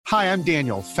Hi, I'm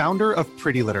Daniel, founder of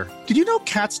Pretty Litter. Did you know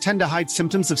cats tend to hide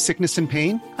symptoms of sickness and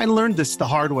pain? I learned this the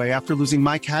hard way after losing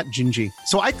my cat, Gingy.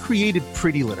 So I created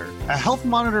Pretty Litter, a health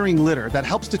monitoring litter that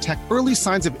helps detect early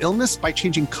signs of illness by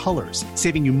changing colors,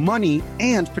 saving you money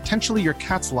and potentially your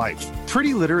cat's life.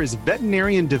 Pretty Litter is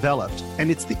veterinarian developed, and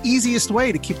it's the easiest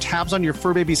way to keep tabs on your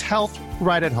fur baby's health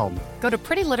right at home. Go to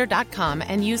prettylitter.com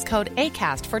and use code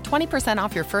ACAST for 20%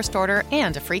 off your first order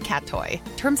and a free cat toy.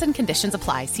 Terms and conditions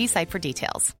apply. See site for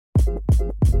details.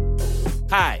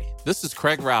 Hi, this is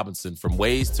Craig Robinson from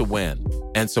Ways to Win,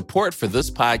 and support for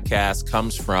this podcast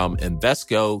comes from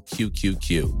Invesco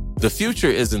QQQ. The future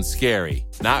isn't scary.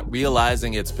 Not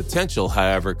realizing its potential,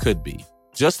 however, could be.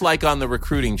 Just like on the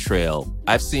recruiting trail,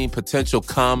 I've seen potential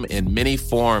come in many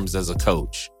forms as a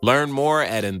coach. Learn more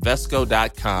at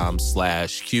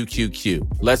Invesco.com/QQQ.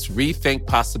 Let's rethink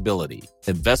possibility.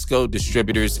 Invesco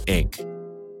Distributors, Inc.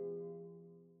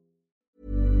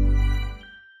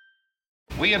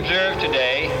 We observe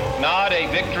today not a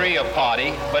victory of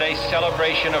party, but a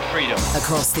celebration of freedom.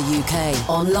 Across the UK,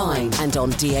 online and on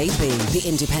DAB, the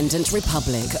Independent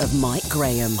Republic of Mike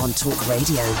Graham on Talk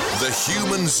Radio. The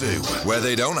Human Zoo, where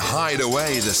they don't hide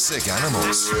away the sick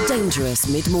animals. Dangerous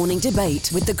mid-morning debate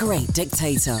with the great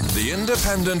dictator. The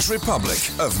Independent Republic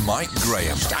of Mike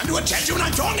Graham. Stand to attention when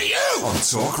I'm talking to you! On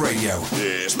Talk Radio.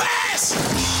 Dismiss!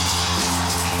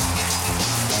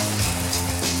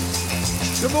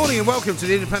 Good morning and welcome to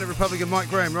the Independent Republic of Mike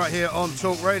Graham right here on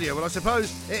Talk Radio. Well, I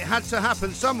suppose it had to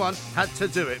happen. Someone had to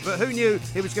do it. But who knew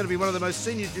he was going to be one of the most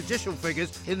senior judicial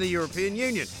figures in the European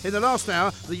Union? In the last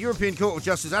hour, the European Court of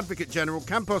Justice Advocate General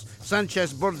Campos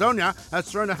Sanchez Bordoña has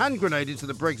thrown a hand grenade into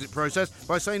the Brexit process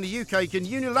by saying the UK can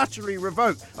unilaterally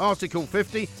revoke Article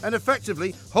 50 and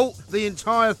effectively halt the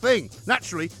entire thing.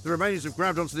 Naturally, the Remainers have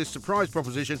grabbed onto this surprise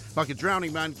proposition like a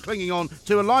drowning man clinging on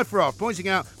to a life raft, pointing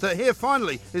out that here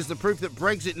finally is the proof that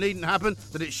Brexit needn't happen,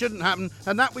 that it shouldn't happen,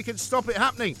 and that we can stop it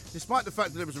happening. Despite the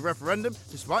fact that it was a referendum,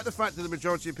 despite the fact that the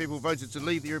majority of people voted to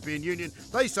leave the European Union,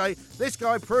 they say this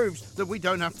guy proves that we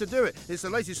don't have to do it. It's the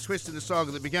latest twist in the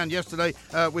saga that began yesterday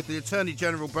with the Attorney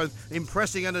General both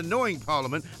impressing and annoying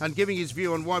Parliament and giving his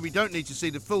view on why we don't need to see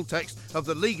the full text of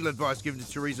the legal advice given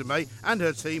to Theresa May and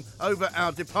her team over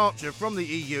our departure from the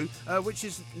EU, which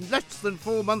is less than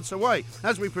 4 months away.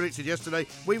 As we predicted yesterday,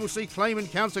 we will see claim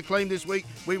and counter-claim this week.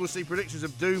 We will see predictions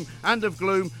of doom and of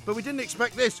gloom, but we didn't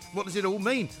expect this. What does it all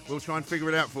mean? We'll try and figure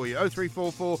it out for you.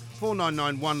 0344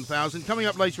 499 1000. Coming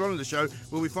up later on in the show,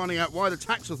 we'll be finding out why the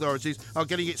tax authorities are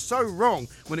getting it so wrong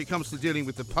when it comes to dealing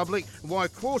with the public, why a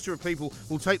quarter of people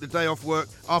will take the day off work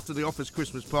after the office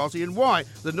Christmas party, and why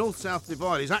the North-South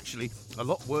divide is actually a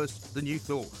lot worse than you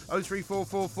thought.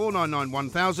 0344 499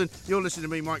 1000. You're listening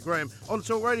to me, Mike Graham, on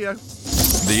Talk Radio.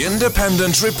 The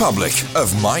Independent Republic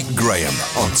of Mike Graham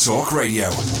on Talk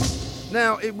Radio.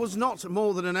 Now, it was not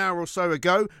more than an hour or so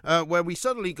ago where we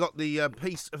suddenly got the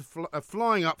piece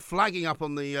flagging up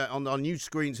on our news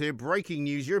screens here. Breaking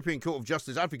news: European Court of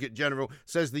Justice Advocate General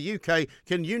says the UK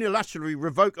can unilaterally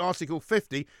revoke Article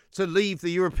 50 to leave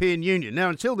the European Union. Now,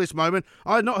 until this moment,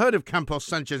 I had not heard of Campos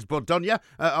Sanchez Bordoña.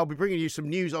 I'll be bringing you some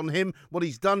news on him, what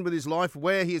he's done with his life,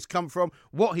 where he has come from,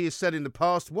 what he has said in the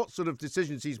past, what sort of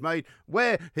decisions he's made,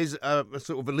 where his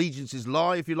sort of allegiances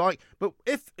lie, if you like. But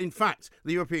if, in fact,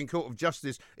 the European Court of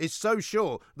Justice is so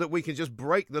sure that we can just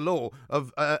break the law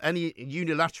of any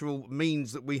unilateral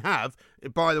means that we have.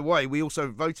 By the way, we also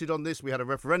voted on this. We had a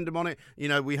referendum on it. You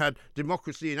know, we had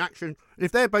democracy in action.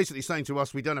 If they're basically saying to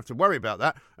us we don't have to worry about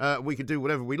that, we can do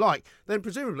whatever we like, then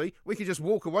presumably we can just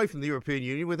walk away from the European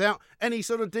Union without any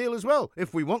sort of deal as well,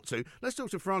 if we want to. Let's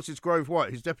talk to Francis Grove-White,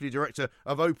 who's Deputy Director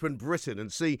of Open Britain,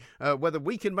 and see whether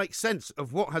we can make sense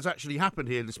of what has actually happened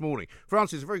here this morning.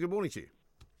 Francis, a very good morning to you.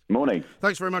 Morning.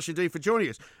 Thanks very much indeed for joining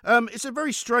us. It's a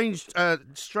very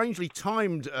strangely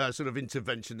timed sort of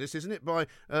intervention, this, isn't it, by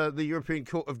the European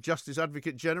Court of Justice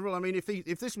Advocate General? I mean, if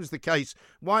this was the case,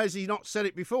 why has he not said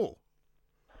it before?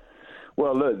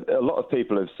 Well, look, a lot of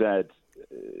people have said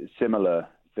similar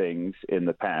things in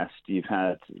the past. You've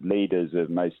had leaders of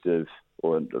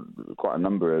quite a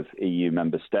number of EU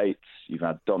member states. You've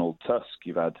had Donald Tusk.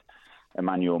 You've had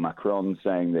Emmanuel Macron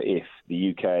saying that if the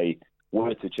UK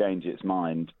were to change its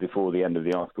mind before the end of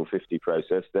the Article 50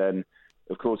 process, then,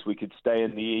 of course, we could stay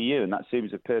in the EU. And that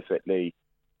seems a perfectly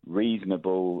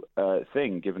reasonable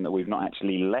thing, given that we've not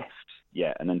actually left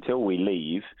yet. And until we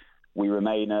leave, we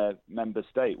remain a member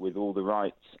state with all the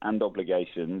rights and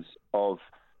obligations of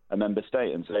a member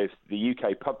state. And so if the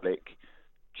UK public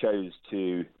chose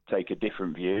to take a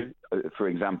different view, for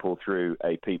example, through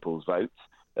a people's vote,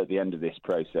 at the end of this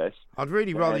process. I'd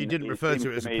really rather you didn't refer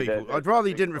to it as a people. I'd rather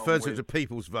you didn't refer to it as a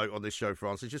people's vote on this show,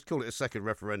 Francis. Just call it a second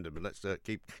referendum, and let's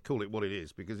call it what it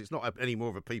is, because it's not any more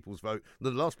of a people's vote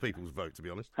than the last people's vote, to be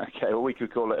honest. Okay, well, we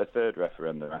could call it a third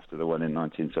referendum after the one in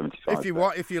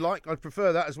 1975. If you like, I'd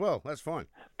prefer that as well. That's fine.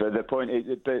 But the point is,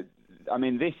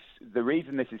 the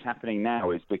reason this is happening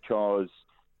now is because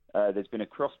there's been a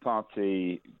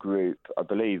cross-party group, I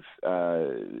believe,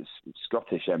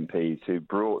 Scottish MPs, who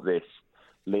brought this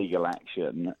legal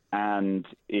action, and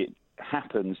it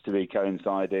happens to be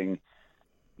coinciding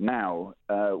now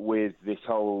with this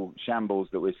whole shambles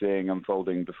that we're seeing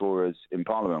unfolding before us in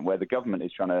Parliament, where the government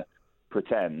is trying to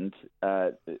pretend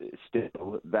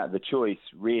still that the choice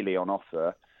really on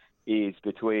offer is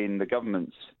between the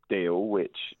government's deal,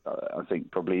 which I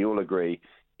think probably you all agree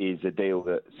is a deal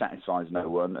that satisfies no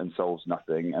one and solves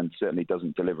nothing and certainly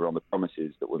doesn't deliver on the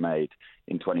promises that were made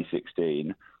in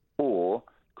 2016, or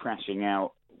crashing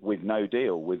out with no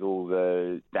deal, with all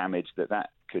the damage that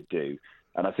could do.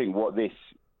 And I think what this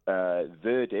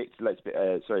verdict,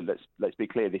 let's be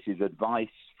clear, this is advice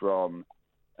from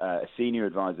a senior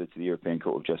advisor to the European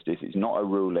Court of Justice. It's not a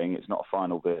ruling, it's not a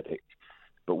final verdict.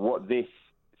 But what this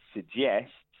suggests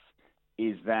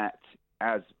is that,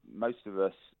 as most of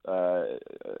us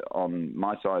on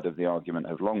my side of the argument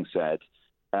have long said,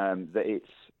 that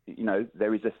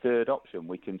there is a third option.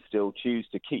 We can still choose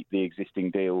to keep the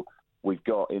existing deal we've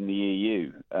got in the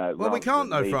EU. Well, we can't,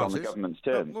 though, Francis. On the government's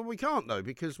terms. Well, we can't, though,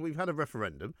 because we've had a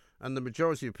referendum, and the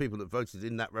majority of people that voted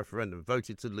in that referendum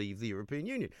voted to leave the European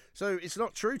Union. So it's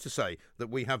not true to say that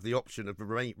we have the option of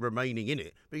remaining in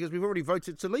it, because we've already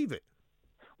voted to leave it.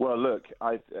 Well, look,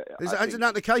 isn't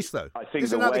that the case, though? I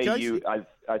think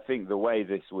I think the way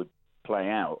this would play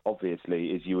out, obviously,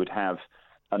 is you would have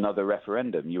another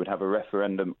referendum. You would have a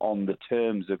referendum on the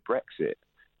terms of Brexit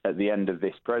at the end of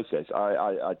this process.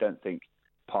 I don't think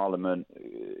Parliament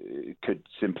could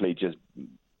simply just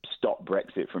stop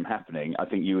Brexit from happening. I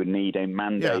think you would need a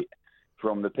mandate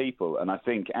from the people. And I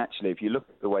think, actually, if you look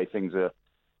at the way things are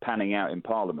panning out in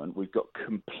Parliament, we've got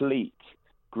complete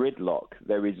gridlock.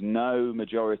 There is no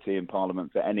majority in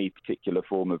Parliament for any particular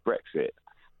form of Brexit.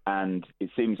 And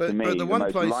it seems to me the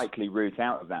most likely route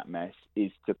out of that mess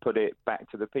is to put it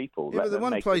back to the people. Yeah, but the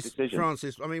one place,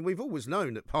 Francis, I mean, we've always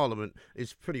known that Parliament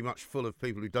is pretty much full of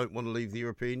people who don't want to leave the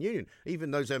European Union. Even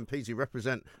those MPs who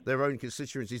represent their own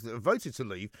constituencies that have voted to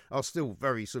leave are still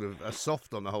very sort of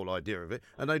soft on the whole idea of it,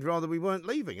 and they'd rather we weren't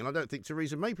leaving. And I don't think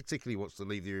Theresa May particularly wants to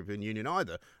leave the European Union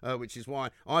either, which is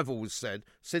why I've always said,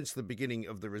 since the beginning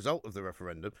of the result of the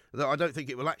referendum, that I don't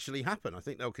think it will actually happen. I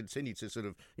think they'll continue to sort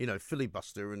of,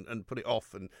 filibuster and put it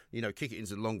off and, kick it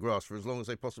into the long grass for as long as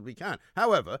they possibly can.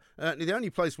 However, the only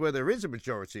place where there is a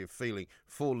majority of feeling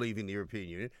for leaving the European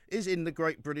Union is in the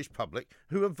great British public,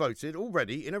 who have voted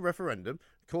already in a referendum,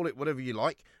 call it whatever you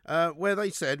like, where they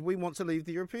said we want to leave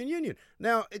the European Union.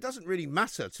 Now, it doesn't really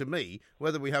matter to me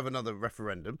whether we have another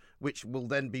referendum, which will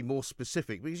then be more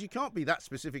specific, because you can't be that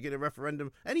specific in a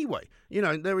referendum anyway.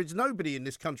 There is nobody in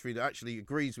this country that actually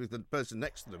agrees with the person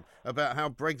next to them about how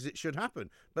Brexit should happen.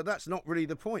 But that's not really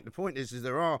the point. The point is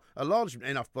there are a large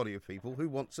enough body of people who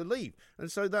want to leave.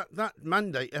 And so that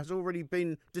mandate has already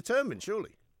been determined,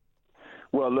 surely.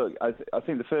 Well, look, I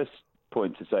think the first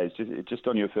point to say is just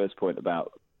on your first point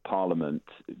about Parliament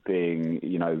being,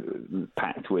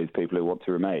 packed with people who want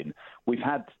to remain. We've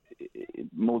had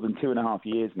more than 2.5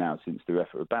 years now since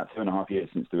about 2.5 years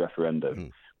since the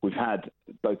referendum. We've had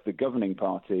both the governing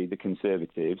party, the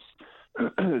Conservatives,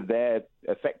 their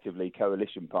effectively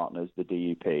coalition partners, the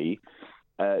DUP,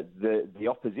 the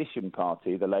opposition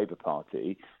party, the Labour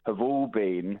Party, have all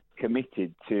been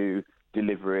committed to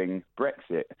delivering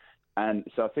Brexit. And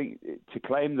so I think to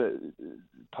claim that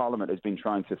Parliament has been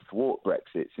trying to thwart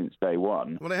Brexit since day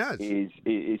one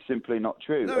is simply not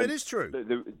true. No, it is true.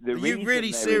 You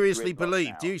really seriously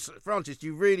believe, Francis, do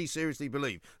you really seriously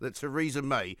believe that Theresa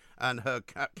May and her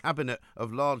cabinet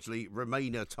of largely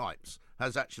Remainer types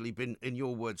has actually been, in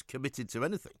your words, committed to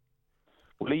anything?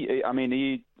 Well, are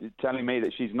you telling me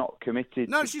that she's not committed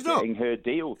to getting her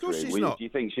deal through? She's not. Do you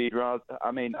think she'd rather?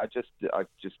 I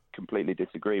just completely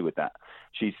disagree with that.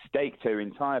 She's staked her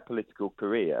entire political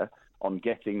career on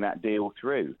getting that deal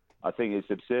through. I think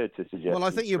it's absurd to suggest. Well, I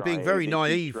think you're being very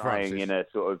naive, Francis. In a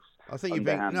sort of I think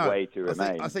underhand way to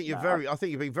remain. I think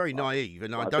you're being very naive,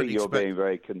 and I don't think you're being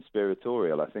very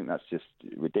conspiratorial. I think that's just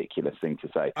a ridiculous thing to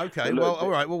say. Okay, well, all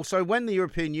right. Well, so when the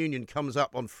European Union comes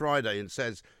up on Friday and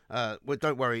says, well,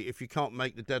 don't worry, if you can't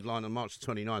make the deadline on March the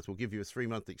 29th, we'll give you a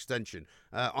 3-month extension.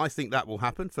 I think that will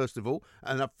happen, first of all.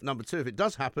 And number two, if it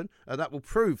does happen, that will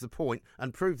prove the point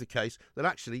and prove the case that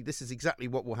actually this is exactly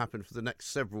what will happen for the next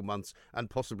several months and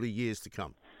possibly years to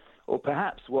come. Or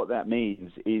perhaps what that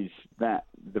means is that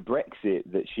the Brexit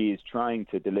that she is trying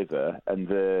to deliver and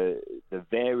the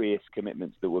various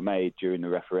commitments that were made during the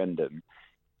referendum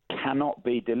cannot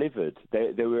be delivered.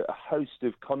 There were a host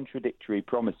of contradictory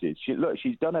promises.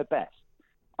 She's done her best.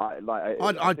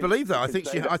 I believe that. I think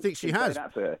she has. I think she has.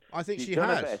 She's done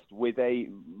her best with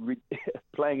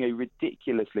playing a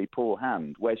ridiculously poor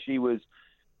hand, where she was,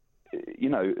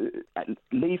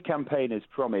 Leave campaigners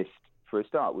promised. For a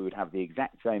start, we would have the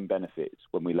exact same benefits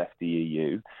when we left the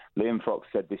EU. Liam Fox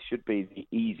said this should be the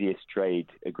easiest trade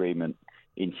agreement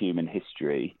in human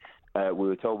history. We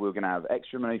were told we were going to have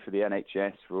extra money for the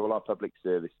NHS, for all our public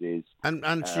services.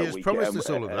 And she has promised us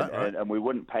all of that, right? And we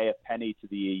wouldn't pay a penny to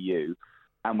the EU.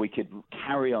 And we could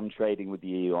carry on trading with the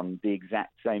EU on the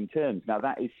exact same terms. Now,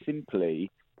 that is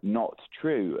simply not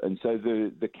true. And so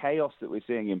the chaos that we're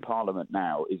seeing in Parliament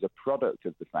now is a product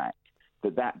of the fact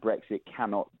that Brexit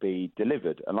cannot be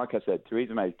delivered. And like I said,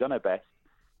 Theresa May's done her best.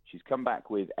 She's come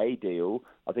back with a deal.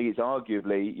 I think it's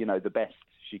arguably, the best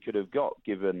she could have got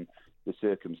given the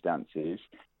circumstances.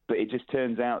 But it just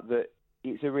turns out that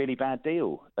it's a really bad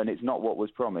deal, and it's not what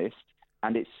was promised.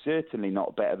 And it's certainly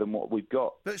not better than what we've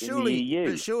got in the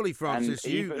EU. But surely, Francis,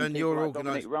 you and your organisation...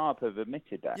 Dominic Raab have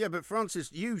admitted that. Yeah, but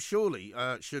Francis, you surely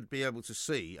should be able to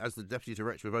see, as the Deputy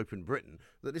Director of Open Britain,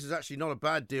 that this is actually not a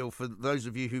bad deal for those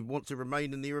of you who want to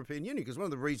remain in the European Union. Because one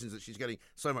of the reasons that she's getting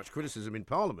so much criticism in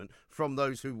Parliament from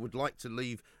those who would like to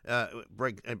leave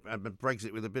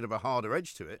Brexit with a bit of a harder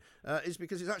edge to it is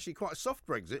because it's actually quite a soft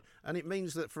Brexit, and it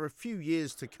means that for a few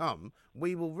years to come,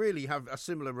 we will really have a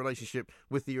similar relationship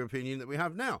with the European Union that we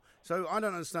have now. So I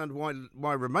don't understand why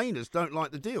Remainers don't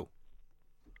like the deal.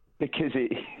 Because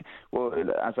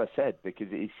as I said, because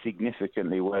it is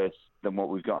significantly worse than what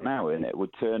we've got now, and it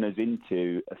would turn us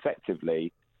into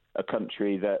effectively a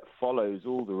country that follows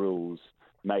all the rules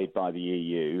made by the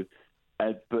EU,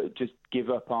 but just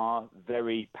give up our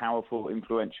very powerful,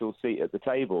 influential seat at the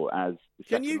table as the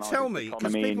Can you tell me?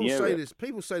 Because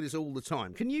people say this all the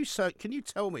time. Can you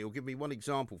tell me, or give me one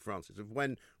example, Francis, of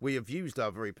when we have used our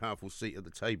very powerful seat at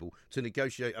the table to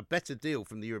negotiate a better deal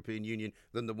from the European Union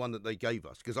than the one that they gave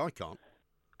us? Because I can't.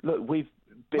 Look, we've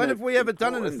been when have we ever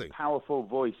done anything? Powerful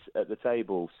voice at the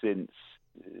table since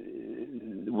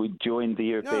we joined the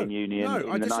European Union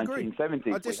in the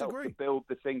 1970s. I disagree. We helped to build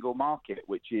the single market,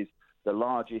 which is the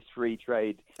largest free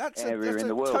trade area in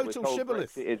the world. Total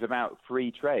shibboleth. Brexit is about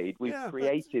free trade. We've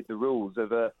created the rules of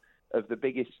the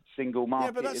biggest single market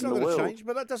in the world. Yeah, but that's not going to change.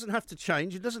 But that doesn't have to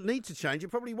change. It doesn't need to change. It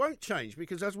probably won't change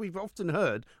because, as we've often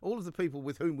heard, all of the people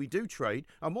with whom we do trade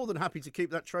are more than happy to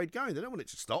keep that trade going. They don't want it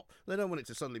to stop. They don't want it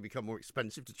to suddenly become more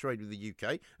expensive to trade with the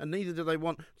UK, and neither do they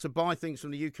want to buy things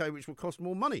from the UK which will cost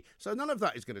more money. So none of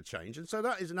that is going to change, and so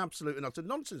that is an absolute and utter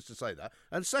nonsense to say that.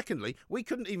 And secondly, we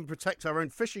couldn't even protect our own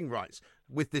fishing rights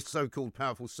with this so-called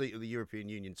powerful seat at the European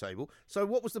Union table. So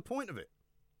what was the point of it?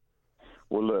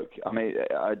 Well, look, I mean,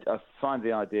 I find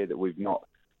the idea that we've not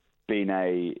been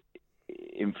a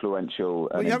influential...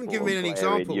 Well, you haven't given me any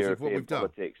examples of what we've done.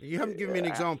 You haven't given me an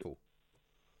example.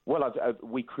 Well,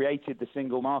 we created the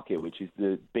single market, which is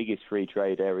the biggest free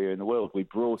trade area in the world. We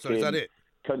brought is that it?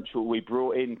 We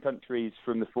brought in countries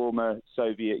from the former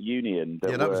Soviet Union.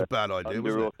 That was a bad idea,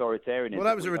 wasn't it? Authoritarianism. Well,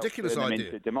 that was a ridiculous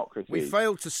idea. Democracy. We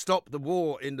failed to stop the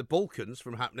war in the Balkans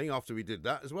from happening after we did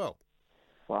that as well.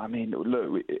 Well, I mean,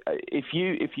 look, if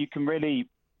you can really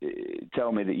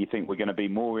tell me that you think we're going to be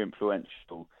more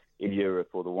influential in Europe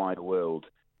or the wider world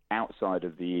outside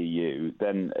of the EU,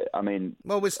 then I mean,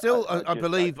 well, we're still. I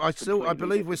believe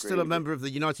we're still a member of the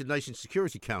United Nations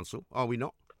Security Council, are we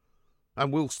not?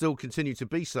 And we'll still continue to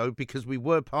be so because we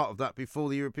were part of that before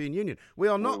the European Union. We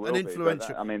are not an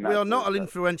influential. We are not an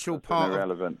influential part. That's an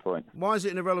irrelevant point. Why is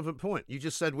it an irrelevant point? You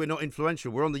just said we're not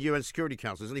influential. We're on the UN Security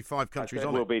Council. There's only 5 countries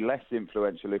on it. We'll be less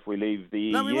influential if we leave the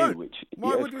EU. No, we won't.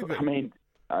 Why would we be? I mean,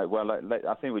 I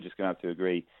think we're just going to have to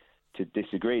agree to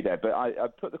disagree there. But I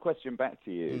put the question back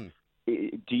to you.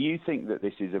 Do you think that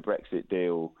this is a Brexit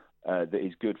deal that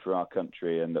is good for our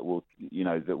country and that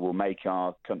will make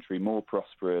our country more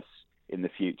prosperous in the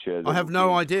future. I have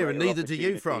no idea, and greater neither do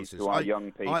you, opportunities Francis. to our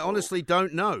young people. I honestly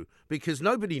don't know, because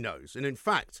nobody knows. And in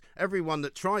fact, everyone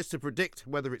that tries to predict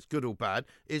whether it's good or bad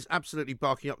is absolutely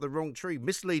barking up the wrong tree,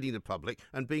 misleading the public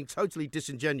and being totally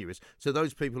disingenuous to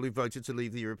those people who voted to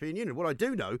leave the European Union. What I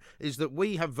do know is that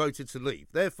we have voted to leave.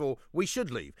 Therefore, we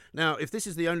should leave. Now, if this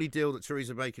is the only deal that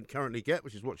Theresa May can currently get,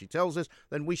 which is what she tells us,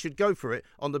 then we should go for it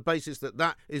on the basis that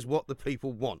that is what the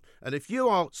people want. And if you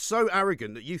are so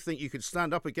arrogant that you think you could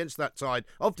stand up against that tide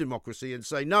of democracy and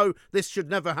say, no, this should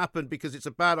never happen because it's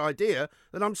a bad idea,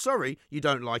 then I'm sorry you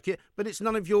don't like it, but it's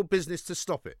none of your business to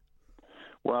stop it.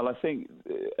 Well, I think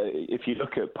if you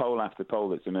look at poll after poll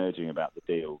that's emerging about the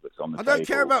deal that's on the table... I don't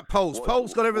care about polls.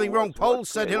 Polls got everything wrong. Polls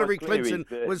said Hillary Clinton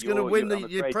was going to win the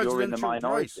presidential you're in the race.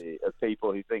 minority of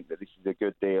people who think that this is a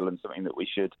good deal and something that we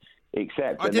should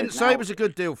accept. I didn't say it was a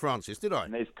good deal, Francis, did I?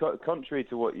 And contrary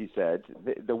to what you said,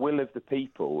 the will of the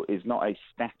people is not a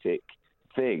static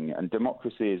thing, and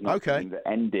democracy is not something that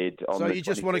ended on so you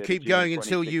just want to keep going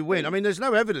until you win. I mean, there's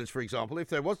no evidence, for example, if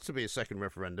there was to be a second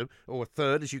referendum, or a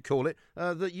third, as you call it,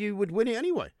 that you would win it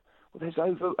anyway. Well,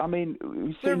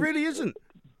 there really isn't.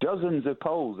 Dozens of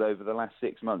polls over the last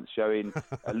 6 months showing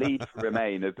a lead for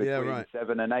Remain of between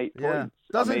 7 and 8 points.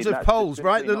 Dozens of polls,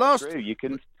 right? The last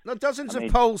dozens of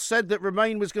mean, polls said that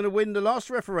Remain was going to win the last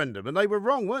referendum, and they were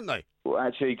wrong, weren't they? Well,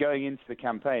 actually, going into the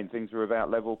campaign, things were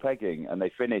about level pegging, and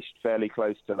they finished fairly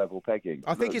close to level pegging.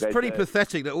 I think it's pretty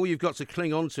pathetic that all you've got to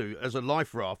cling on to as a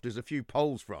life raft is a few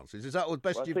polls, Francis. Is that the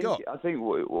best you've got? I think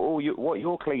what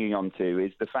you're clinging on to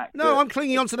is the fact that... No, I'm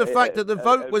clinging on to the fact that the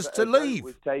vote was to leave. Vote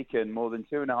was taken more than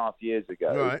 2.5 years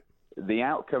ago. Right. The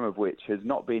outcome of which has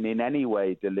not been in any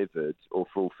way delivered or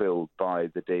fulfilled by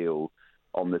the deal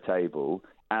on the table,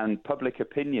 and public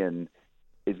opinion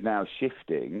is now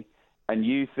shifting, and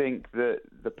you think that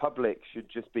the public should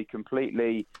just be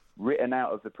completely written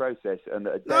out of the process and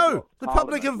that No, the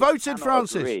public have voted,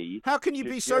 Francis. How can you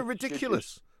be so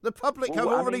ridiculous? The public have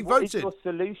already voted. What is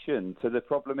your solution to the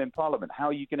problem in Parliament? How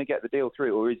are you going to get the deal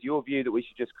through? Or is your view that we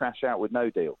should just crash out with no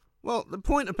deal? Well, the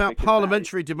point about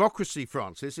parliamentary democracy,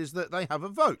 Francis, is that they have a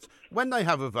vote. When they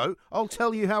have a vote, I'll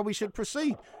tell you how we should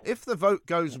proceed. If the vote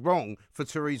goes wrong for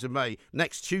Theresa May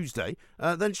next Tuesday,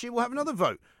 then she will have another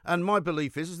vote. And my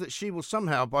belief is that she will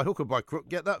somehow, by hook or by crook,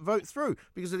 get that vote through.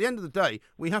 Because at the end of the day,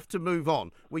 we have to move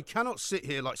on. We cannot sit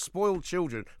here like spoiled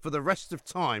children for the rest of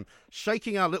time,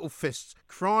 shaking our little fists,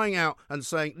 crying out and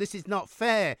saying, this is not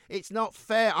fair. It's not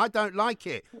fair. I don't like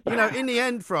it. You know, in the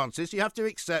end, Francis, you have to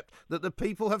accept that the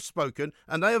people have spoken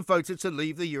and they have voted to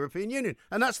leave the European Union.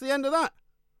 And that's the end of that.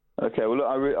 Okay, well, look,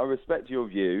 I respect your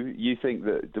view. You think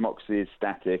that democracy is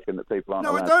static and that people aren't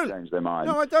allowed to change their mind.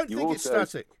 No, I don't think it's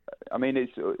static. I mean,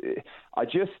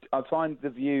 I find the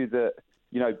view that,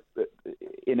 you know,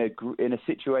 in a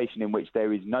situation in which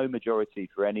there is no majority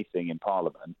for anything in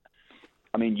Parliament,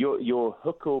 I mean, your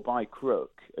hook or by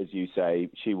crook, as you say,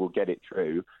 she will get it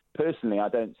through. Personally, I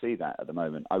don't see that at the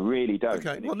moment. I really don't.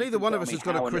 Okay, well, neither one of us has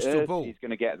got a crystal ball. He's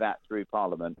going to get that through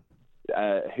Parliament.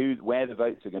 Where the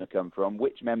votes are going to come from,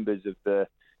 which members of the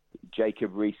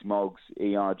Jacob Rees-Moggs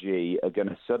ERG are going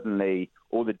to suddenly,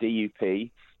 or the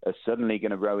DUP are suddenly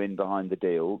going to row in behind the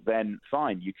deal, then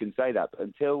fine, you can say that. But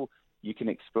until you can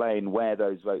explain where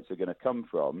those votes are going to come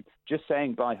from, just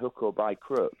saying by hook or by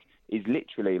crook is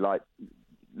literally like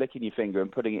licking your finger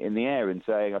and putting it in the air and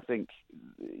saying, I think,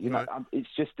 you know, it's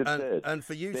just absurd. And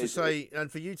for you to say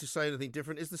anything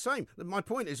different is the same. My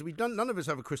point is, none of us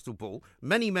have a crystal ball.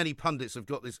 Many pundits have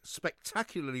got this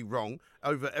spectacularly wrong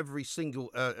over every single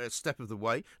step of the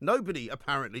way. Nobody,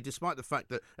 apparently, despite the fact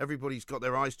that everybody's got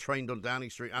their eyes trained on Downing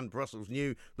Street and Brussels,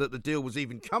 knew that the deal was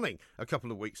even coming a couple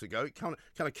of weeks ago. It kind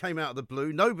of came out of the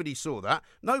blue. Nobody saw that.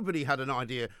 Nobody had an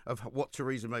idea of what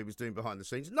Theresa May was doing behind the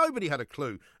scenes. Nobody had a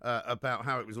clue about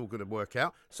how it was all going to work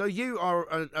out. So you are,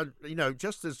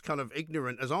 just as kind of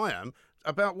ignorant as I am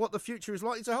about what the future is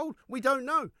likely to hold. We don't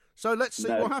know. So let's see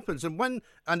what happens. And when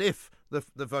and if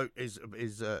the vote is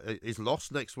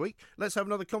lost next week, let's have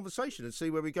another conversation and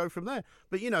see where we go from there.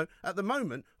 But, you know, at the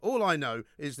moment, all I know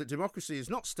is that democracy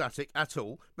is not static at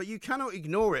all, but you cannot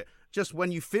ignore it just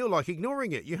when you feel like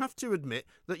ignoring it. You have to admit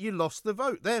that you lost the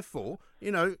vote. Therefore,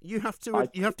 you know, you have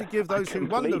to give those who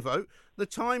won the vote the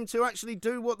time to actually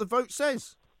do what the vote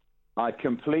says. I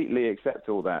completely accept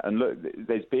all that. And look,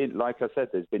 there's been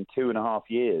 2.5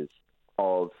 years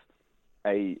of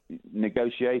a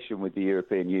negotiation with the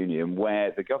European Union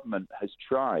where the government has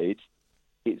tried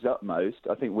its utmost.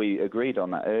 I think we agreed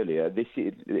on that earlier.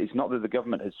 It's not that the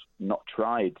government has not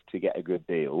tried to get a good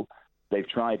deal. They've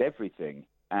tried everything.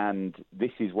 And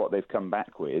this is what they've come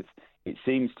back with. It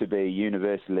seems to be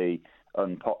universally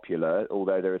unpopular,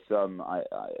 although there are some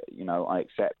I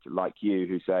accept, like you,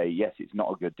 who say yes, it's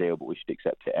not a good deal, but we should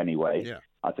accept it anyway. Yeah.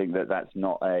 I think that's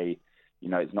not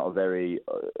it's not a very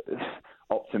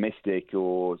optimistic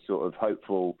or sort of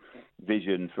hopeful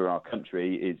vision for our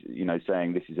country. Is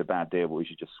saying this is a bad deal, but we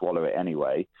should just swallow it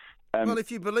anyway. Well,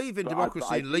 if you believe in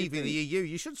democracy and leaving the EU,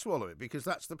 you should swallow it, because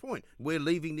that's the point. We're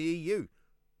leaving the EU.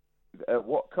 At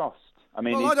what cost? I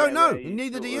mean, I don't know.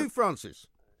 Neither do you, Francis.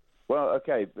 Well,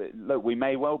 okay, but look, we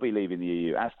may well be leaving the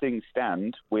EU. As things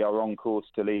stand, we are on course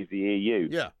to leave the EU.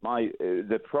 Yeah.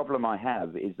 The problem I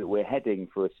have is that we're heading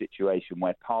for a situation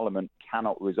where Parliament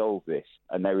cannot resolve this,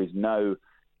 and there is no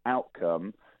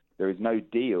outcome, there is no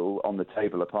deal on the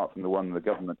table apart from the one the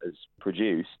government has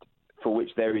produced, for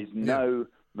which there is no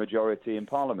majority in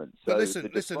Parliament. So but listen,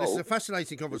 this is a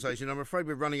fascinating conversation. I'm afraid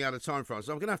we're running out of time, Francis.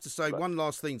 I'm going to have to say one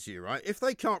last thing to you, right? If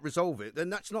they can't resolve it, then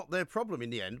that's not their problem in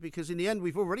the end, because in the end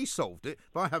we've already solved it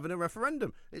by having a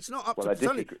referendum. It's not up to...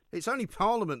 It's only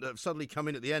Parliament that have suddenly come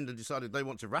in at the end and decided they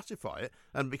want to ratify it,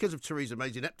 and because of Theresa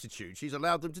May's ineptitude, she's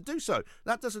allowed them to do so.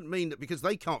 That doesn't mean that because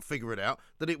they can't figure it out,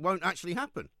 that it won't actually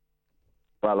happen.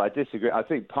 Well, I disagree. I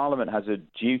think Parliament has a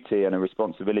duty and a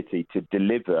responsibility to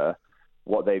deliver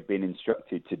what they've been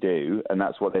instructed to do, and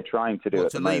that's what they're trying to do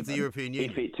at the moment. To leave the European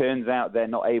Union. If it turns out they're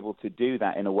not able to do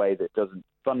that in a way that doesn't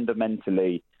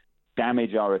fundamentally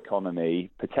damage our economy,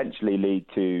 potentially lead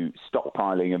to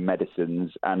stockpiling of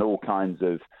medicines and all kinds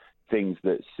of things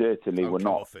that certainly were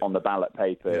not on the ballot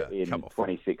paper in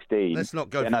 2016. Let's not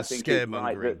go for the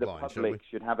scaremongering the public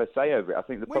should have a say over it. I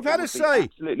think the public had a say.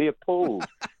 Absolutely appalled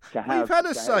to have. We've had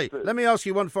a say. Let me ask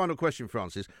you one final question,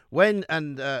 Francis. When,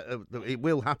 and it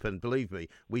will happen, believe me,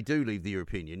 we do leave the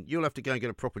European Union, you'll have to go and get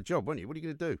a proper job, won't you? What are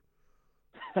you going to do?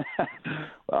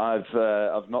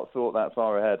 I've not thought that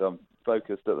far ahead. I'm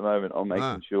focused at the moment on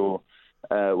making sure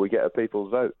we get a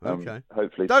people's vote. Okay.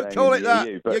 Hopefully, don't call it that.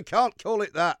 EU, you can't call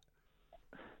it that.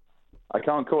 I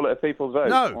can't call it a people's vote.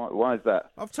 No. Why is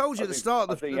that? I've told you at the start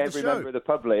of the show. I think every member of the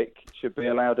public should be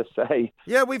allowed a say.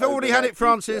 Yeah, we've already had it,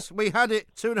 Francis. We had it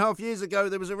 2.5 years ago.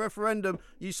 There was a referendum.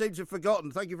 You seem to have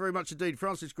forgotten. Thank you very much indeed.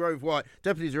 Francis Grove-White,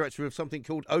 Deputy Director of something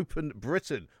called Open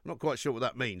Britain. I'm not quite sure what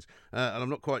that means, and I'm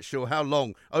not quite sure how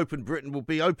long Open Britain will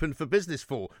be open for business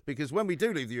for, because when we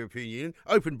do leave the European Union,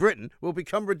 Open Britain will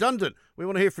become redundant. We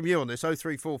want to hear from you on this,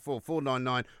 0344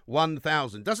 499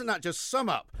 1000. Doesn't that just sum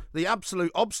up the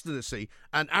absolute obstinacy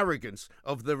and arrogance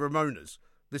of the Ramonas?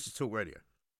 This is Talk Radio.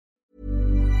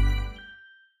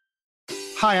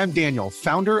 Hi, I'm Daniel,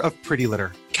 founder of Pretty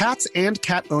Litter. Cats and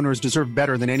cat owners deserve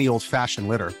better than any old-fashioned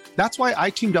litter. That's why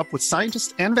I teamed up with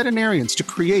scientists and veterinarians to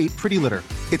create Pretty Litter.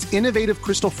 Its innovative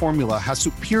crystal formula has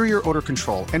superior odor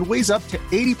control and weighs up to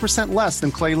 80% less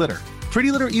than clay litter.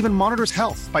 Pretty Litter even monitors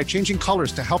health by changing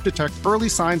colors to help detect early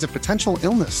signs of potential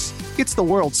illness. It's the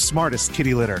world's smartest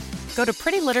kitty litter. Go to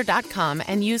prettylitter.com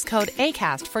and use code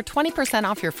ACAST for 20%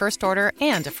 off your first order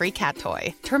and a free cat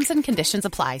toy. Terms and conditions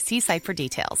apply. See site for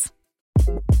details.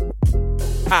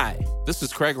 Hi, this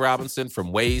is Craig Robinson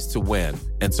from Ways to Win,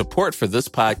 and support for this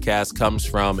podcast comes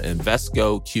from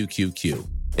Invesco QQQ.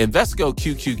 Invesco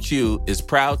QQQ is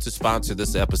proud to sponsor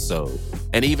this episode,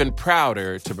 and even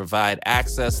prouder to provide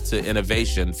access to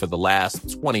innovation for the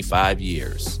last 25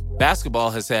 years. Basketball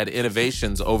has had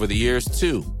innovations over the years,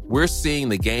 too. We're seeing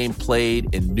the game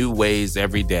played in new ways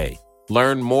every day.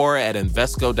 Learn more at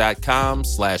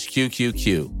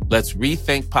Invesco.com/QQQ. Let's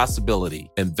rethink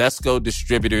possibility. Invesco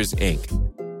Distributors, Inc.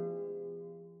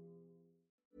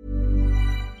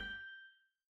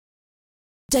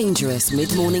 Dangerous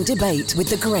mid-morning debate with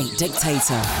the great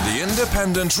dictator. The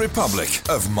Independent Republic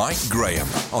of Mike Graham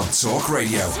on Talk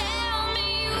Radio.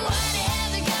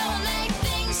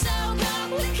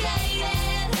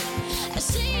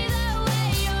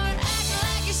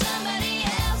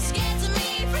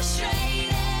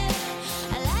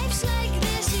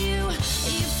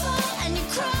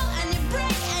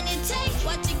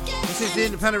 This is the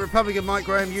Independent Republican, Mike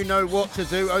Graham. You know what to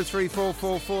do.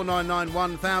 0344 499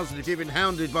 1000. If you've been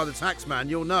hounded by the tax man,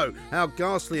 you'll know how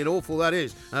ghastly and awful that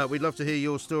is. We'd love to hear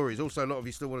your stories. Also, a lot of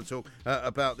you still want to talk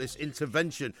about this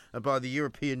intervention by the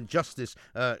European Justice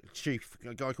Chief,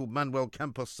 a guy called Manuel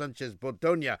Campos Sanchez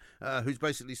Bordoña, who's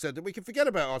basically said that we can forget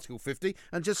about Article 50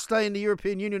 and just stay in the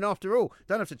European Union after all.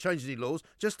 Don't have to change any laws.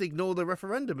 Just ignore the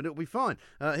referendum and it'll be fine.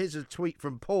 Here's a tweet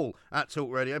from Paul at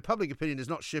Talk Radio. Public opinion has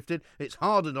not shifted. It's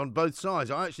hardened on both both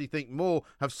sides. I actually think more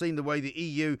have seen the way the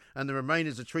EU and the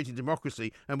Remainers are treating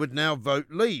democracy and would now vote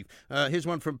leave. Here's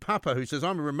one from Papa who says,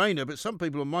 I'm a Remainer, but some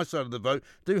people on my side of the vote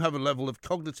do have a level of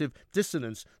cognitive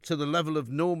dissonance to the level of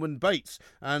Norman Bates.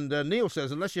 And Neil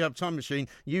says, unless you have time machine,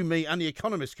 you, me and the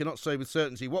economists cannot say with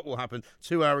certainty what will happen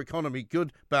to our economy,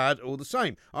 good, bad or the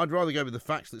same. I'd rather go with the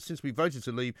facts that since we voted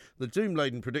to leave, the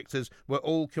doom-laden predictors were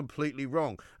all completely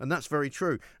wrong. And that's very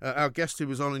true. Our guest who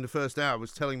was on in the first hour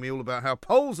was telling me all about how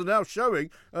polls are now showing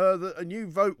that a new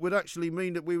vote would actually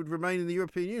mean that we would remain in the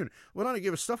European Union. Well, I don't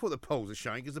give a stuff what the polls are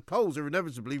showing because the polls are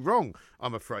inevitably wrong,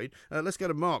 I'm afraid. Let's go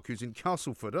to Mark, who's in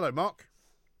Castleford. Hello, Mark.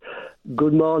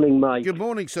 Good morning, Mike. Good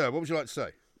morning, sir. What would you like to say?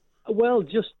 Well,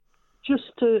 just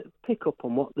to pick up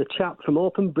on what the chap from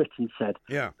Open Britain said.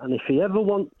 Yeah. And if he ever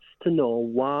wants to know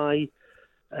why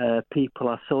people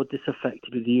are so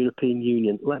disaffected with the European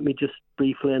Union, let me just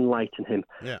briefly enlighten him.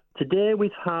 Yeah. Today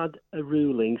we've had a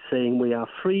ruling saying we are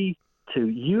free to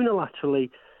unilaterally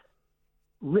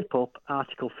rip up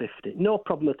Article 50. No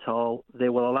problem at all. They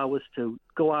will allow us to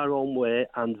go our own way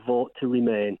and vote to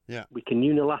remain. Yeah. We can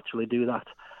unilaterally do that.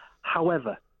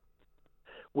 However,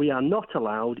 we are not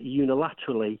allowed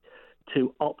unilaterally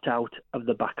to opt out of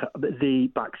the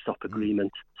backstop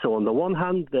agreement. So on the one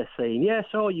hand, they're saying, yes,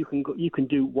 you can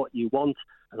do what you want.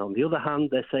 And on the other hand,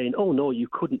 they're saying, oh, no, you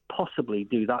couldn't possibly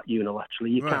do that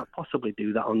unilaterally. You can't possibly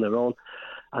do that on their own.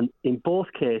 And in both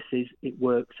cases, it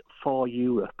works for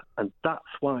Europe. And that's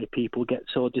why people get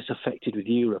so disaffected with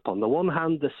Europe. On the one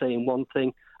hand, they're saying one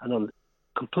thing, and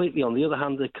completely on the other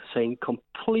hand, they're saying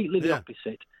completely the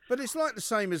opposite. But it's like the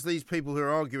same as these people who are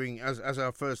arguing, as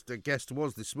our first guest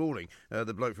was this morning,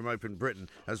 the bloke from Open Britain,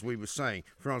 as we were saying,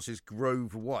 Francis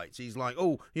Grove White. He's like,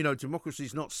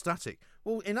 democracy's not static.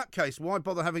 Well, in that case, why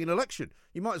bother having an election?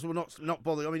 You might as well not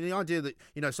bother. I mean, the idea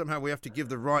that, somehow we have to give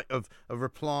the right of a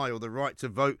reply or the right to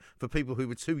vote for people who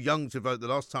were too young to vote the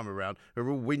last time around, who are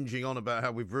all whinging on about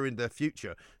how we've ruined their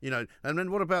future, and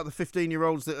then what about the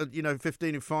 15-year-olds that are,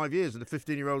 15 in 5 years and the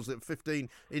 15-year-olds that are 15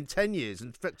 in 10 years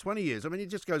and 20 years? I mean, it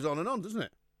just goes on and on, doesn't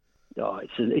it? Oh,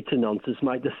 it's a nonsense,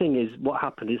 Mike. The thing is, what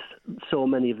happened is so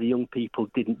many of the young people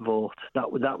didn't vote.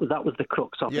 That was the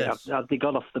crux of it. Had they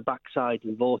got off the backside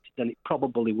and voted, then it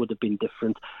probably would have been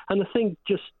different. And I think,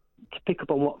 just to pick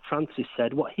up on what Francis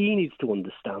said, what he needs to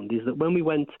understand is that when we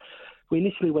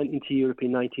initially went into Europe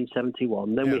in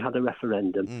 1971, then we had a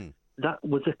referendum. That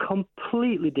was a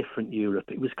completely different Europe.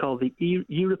 It was called the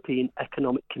European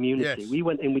Economic Community. Yes. We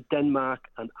went in with Denmark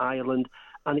and Ireland,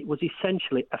 and it was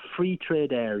essentially a free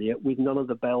trade area with none of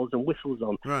the bells and whistles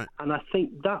on. Right. And I think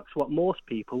that's what most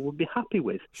people would be happy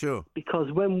with. Sure.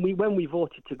 Because when we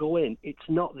voted to go in, it's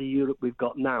not the Europe we've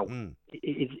got now.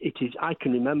 It is. I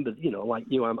can remember, like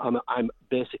you, I'm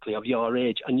basically of your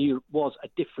age, and Europe was a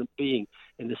different being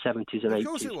in the 70s and 80s. Of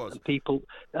course it was.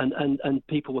 And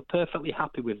people were perfectly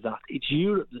happy with that. It's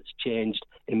Europe that's changed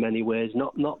in many ways,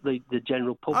 not the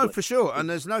general public. Oh, for sure. And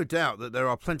there's no doubt that there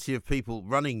are plenty of people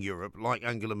running Europe, like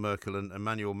Angela Merkel and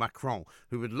Emmanuel Macron,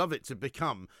 who would love it to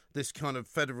become this kind of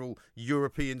federal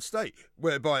European state,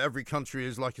 whereby every country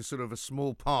is like a sort of a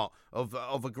small part of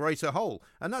a greater whole.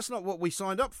 And that's not what we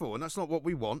signed up for, and that's not what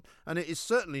we want, and it is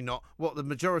certainly not what the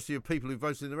majority of people who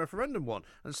voted in the referendum want.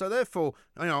 And so therefore,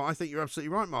 I think you're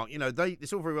absolutely right, Mark.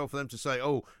 It's all very well for them to say,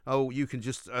 you can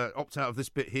just opt out of this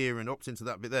bit here and opt into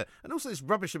that bit there. And also this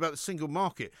rubbish about the single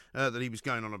market that he was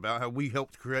going on about, how we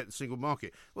helped create the single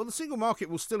market. Well, the single market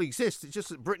will still exist. It's just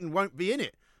that Britain won't be in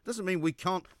it. Doesn't mean we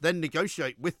can't then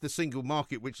negotiate with the single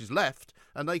market which is left,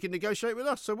 and they can negotiate with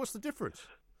us. So what's the difference?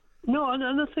 No, and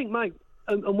I think, Mike,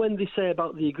 and when they say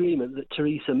about the agreement that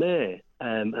Theresa May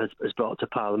has brought to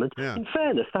Parliament, in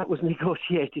fairness, that was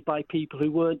negotiated by people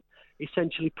who weren't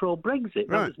essentially pro-Brexit.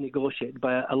 That was negotiated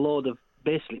by a load of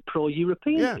basically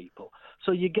pro-European people.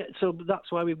 So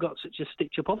that's why we've got such a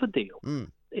stitch-up of a deal.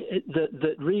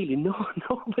 That really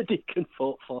nobody can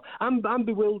vote for. I'm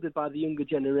bewildered by the younger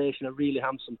generation. I really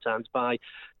am sometimes by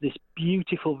this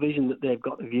beautiful vision that they've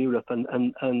got of Europe,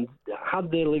 and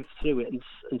had they lived through it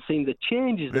and seen the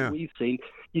changes that we've seen,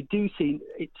 you do see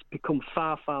it's become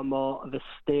far, far more of a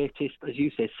statist, as you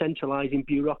say, centralising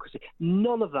bureaucracy.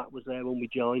 None of that was there when we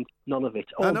joined. None of it.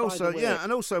 And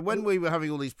also when we were having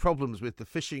all these problems with the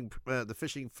fishing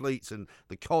fleets and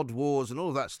the cod wars and all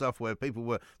of that stuff, where people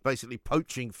were basically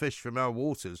poaching fish from our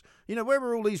waters, where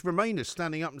were all these Remainers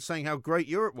standing up and saying how great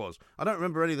Europe was? I don't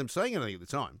remember any of them saying anything at the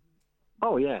time.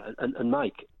 Oh, yeah. And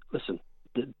Mike, listen,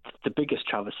 the biggest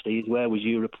travesty is where was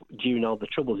Europe during all the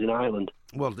troubles in Ireland?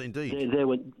 Well, indeed,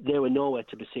 they were nowhere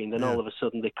to be seen. Then all of a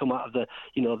sudden they come out of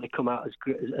they come out as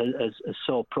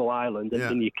so pro Ireland, and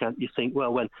then you think,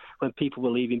 well, when people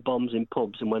were leaving bombs in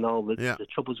pubs and when all the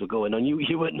troubles were going on,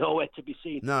 you weren't nowhere to be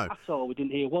seen. No, that's all. We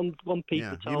didn't hear one peep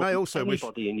at all.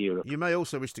 Anybody in Europe. You may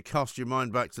also wish to cast your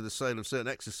mind back to the sale of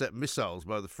certain Exocet missiles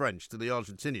by the French to the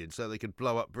Argentinians, so they could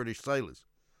blow up British sailors.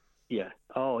 Yeah.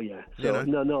 Oh, yeah. So,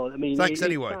 no. I mean, thanks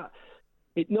anyway.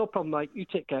 No problem, Mike. You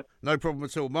take care. No problem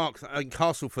at all. Mark in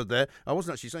Castleford there. I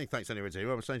wasn't actually saying thanks anyway to you.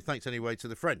 I was saying thanks anyway to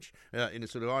the French in a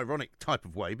sort of ironic type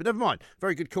of way. But never mind.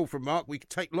 Very good call from Mark. We can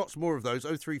take lots more of those.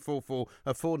 0344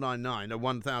 499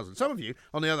 1000. Some of you,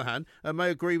 on the other hand,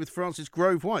 may agree with Francis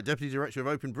Grove White, Deputy Director of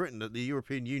Open Britain, that the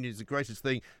European Union is the greatest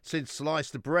thing since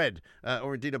sliced bread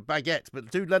or indeed a baguette.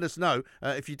 But do let us know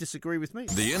if you disagree with me.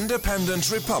 The Independent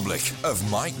Republic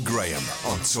of Mike Graham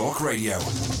on Talk Radio.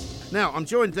 Now, I'm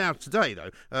joined now today,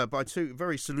 though, by two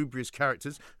very salubrious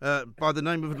characters by the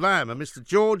name of Lamb, a Mr.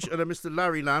 George and a Mr.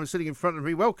 Larry Lamb sitting in front of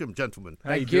me. Welcome, gentlemen.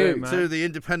 Thank you, to the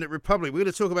Independent Republic. We're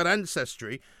going to talk about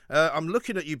ancestry. I'm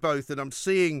looking at you both and I'm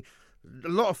seeing a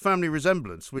lot of family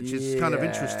resemblance, which is kind of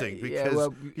interesting because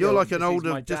you're like an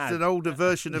older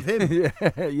version of him.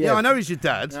 Yeah, I know he's your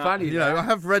dad. It's funny, I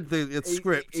have read the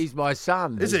script. He's my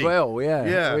son as well.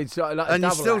 Yeah. It's like and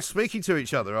you're still speaking to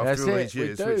each other after all these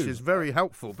years, which is very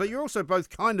helpful. But you're also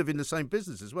both kind of in the same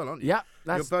business as well, aren't you? Yeah,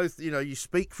 you're both. You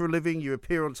speak for a living. You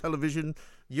appear on television.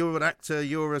 You're an actor.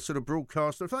 You're a sort of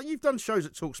broadcaster. In fact, you've done shows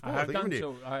at Talk Sport, haven't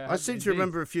you? I seem to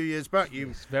remember a few years back.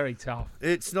 It's very tough.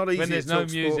 It's not easy when there's no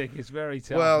music. It's very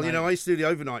tough. Well, I used to do the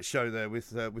overnight show there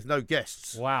with no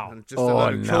guests. Wow. And just a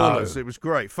load of callers. It was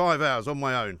great. 5 hours on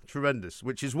my own. Tremendous.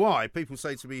 Which is why people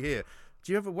say to me here,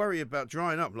 do you ever worry about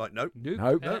drying up? Like, nope,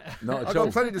 not at all. I've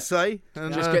got plenty to say.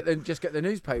 And, just get the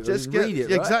newspaper and read it.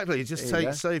 Right? Exactly. Just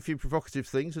say a few provocative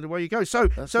things, and away you go. So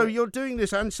you're doing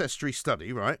this ancestry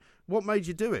study, right? What made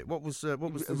you do it? What was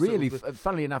really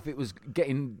funnily enough? It was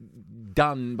getting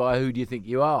done by Who Do You Think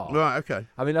You Are? Right. Okay.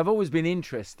 I mean, I've always been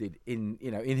interested in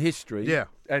in history,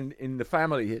 and in the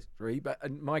family history. But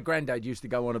my granddad used to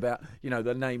go on about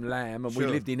the name Lamb, and we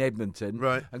lived in Edmonton,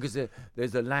 right? Because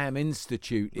there's a Lamb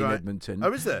Institute in Edmonton.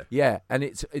 Oh, is there? Yeah, and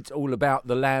it's all about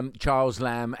the Lamb, Charles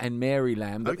Lamb and Mary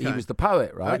Lamb. He was the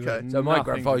poet, right? Okay. So my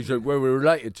grandfather said, well, we're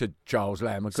related to Charles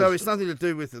Lamb. So it's nothing to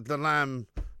do with the lamb.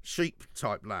 Sheep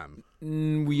type lamb.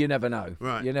 You never know.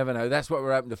 Right. You never know. That's what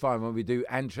we're hoping to find when we do.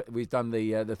 We've done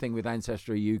the thing with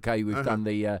Ancestry UK. We've done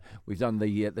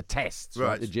the tests,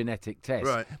 right? The genetic tests.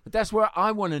 Right. But that's where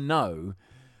I want to know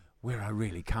where I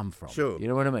really come from. Sure. You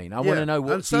know what I mean? I want to know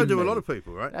what. And so do a lot of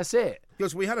people, right? That's it.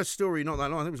 Because we had a story not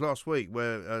that long. I think it was last week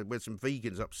where some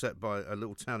vegans upset by a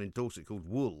little town in Dorset called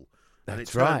Wool. And it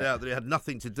turned out that it had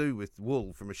nothing to do with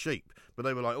wool from a sheep. But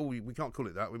they were like, we can't call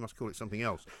it that. We must call it something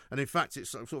else. And in fact,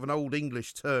 it's sort of an old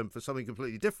English term for something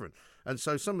completely different. And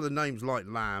so some of the names like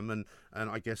lamb and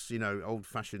I guess,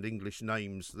 old-fashioned English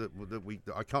names that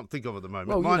I can't think of at the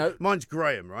moment. Well, mine's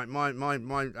Graham, right? My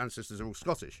ancestors are all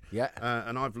Scottish. Yeah.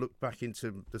 And I've looked back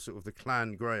into the sort of the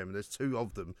clan Graham, and there's two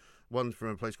of them. One from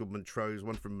a place called Montrose,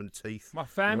 one from Menteith. My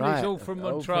family's all from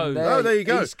Montrose. There you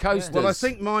go. East Coasters. Well, I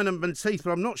think mine are Menteith,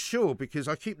 but I'm not sure because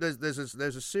I keep there's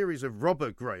a series of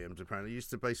robber Grahams apparently used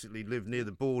to basically live near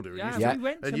the border. We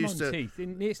went to Monteith.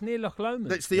 It's near Loch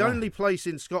Lomond. It's the only place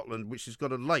in Scotland which has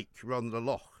got a lake rather than a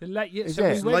loch. The lake,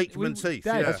 Lake Menteith.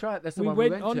 Dad, that's right. That's the one we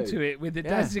went onto it with the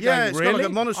dads. Yeah, it's got like a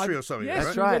monastery or something.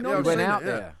 That's right. We went out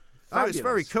there. Oh, it's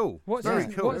very cool. What's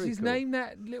his name,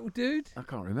 that little dude? I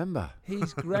can't remember.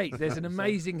 He's great. There's an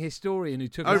amazing historian who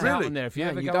took us out on there. If you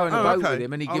ever go on a boat with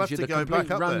him and he I'll gives you the complete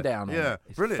rundown on it.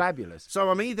 It's brilliant. Fabulous. So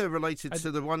I'm either related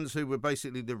to the ones who were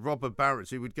basically the robber barons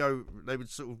who would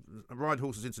sort of ride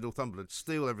horses into Northumberland,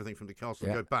 steal everything from the castle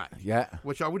and go back. Yeah.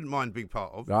 Which I wouldn't mind being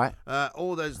part of. Right.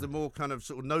 Or there's the more kind of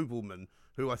sort of noblemen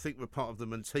who I think were part of the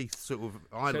Menteith sort of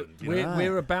island. So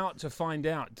we're about to find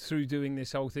out through doing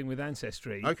this whole thing with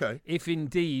Ancestry. Okay. If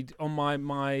indeed on my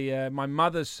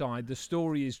mother's side the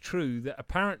story is true that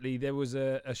apparently there was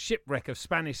a shipwreck of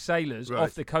Spanish sailors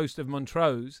off the coast of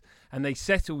Montrose and they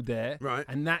settled there. Right.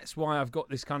 And that's why I've got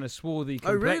this kind of swarthy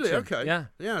complexion. Oh really? Okay. Yeah.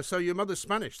 Yeah. So your mother's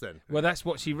Spanish then? Well, that's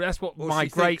what my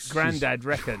great granddad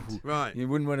reckoned. Right. You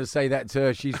wouldn't want to say that to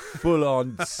her. She's full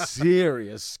on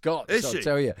serious Scots. Is she? I'll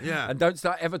tell you. Yeah. And don't start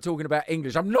start ever talking about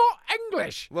English. I'm not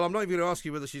English. Well, I'm not even going to ask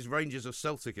you whether she's Rangers or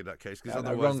Celtic in that case, because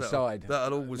otherwise wrong side.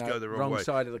 That'll always go the wrong way.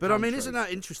 Side of the but country. I mean, isn't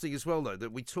that interesting as well, though,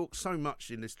 that we talk so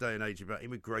much in this day and age about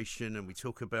immigration, and we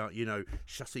talk about,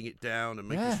 shutting it down and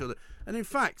making sure that... And in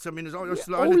fact, I mean,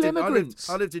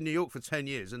 I lived in New York for 10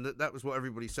 years, and that was what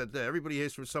everybody said there. Everybody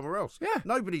here's from somewhere else. Yeah.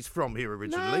 Nobody's from here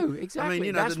originally. No, exactly. I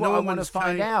mean, that's what I want to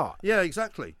find out. Yeah,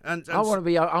 exactly. And I want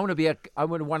to be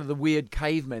one of the weird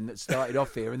cavemen that started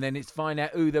off here, and then it's find out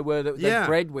who they were that they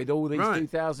bred with all these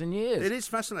 2,000 years. It is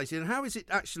fascinating. And how is it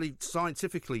actually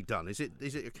scientifically done? Is it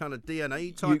a kind of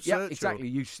DNA type search? Yeah, exactly.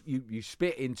 You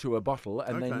spit into a bottle,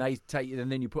 and then they take it,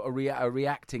 and then you put a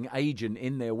reacting agent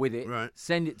in there with it. Right.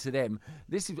 Send it to them.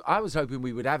 I was hoping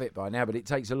we would have it by now, but it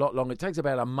takes a lot longer. It takes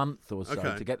about a month or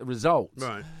so to get the results.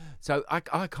 Right. So I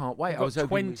can't wait. I was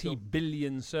hoping 20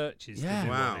 billion searches. Yeah.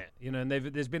 Wow. And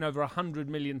there's been over 100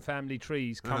 million family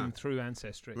trees come through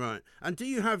Ancestry. Right. And do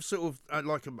you have sort of,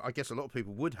 I guess a lot of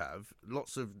people would have,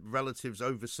 lots of relatives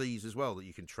overseas as well that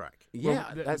you can track?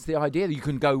 Yeah, that's the idea. You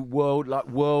can go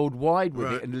worldwide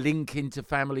with it and link into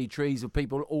family trees of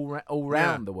people all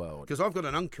around the world. Because I've got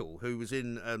an uncle who was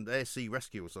in Air Sea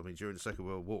Rescue or something during the Second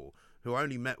World War, who I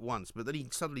only met once, but then he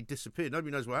suddenly disappeared.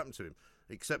 Nobody knows what happened to him,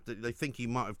 except that they think he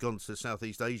might have gone to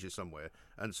Southeast Asia somewhere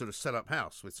and sort of set up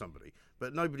house with somebody.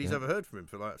 But nobody's ever heard from him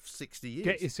for like 60 years.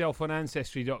 Get yourself on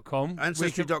Ancestry.com.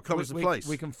 Ancestry.com is the place.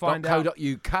 We can find out.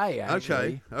 .co.uk,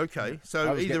 actually. Okay.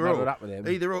 So either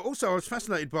or. Also, I was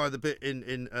fascinated by the bit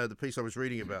in the piece I was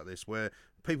reading about this, where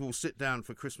people will sit down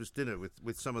for Christmas dinner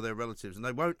with some of their relatives, and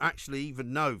they won't actually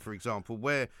even know, for example,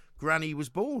 where Granny was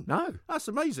born. No. That's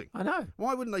amazing. I know.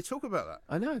 Why wouldn't they talk about that?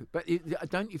 I know. But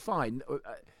don't you find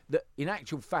that in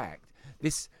actual fact,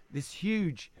 this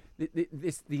huge...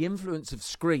 The influence of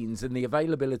screens and the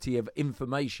availability of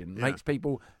information makes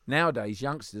people nowadays,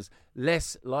 youngsters,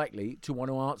 less likely to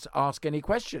want to ask any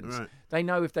questions. Right. They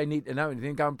know if they need to know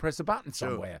anything, go and press a button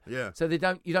somewhere. Yeah. So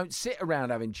you don't sit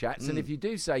around having chats. And if you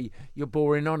do say you're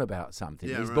boring on about something,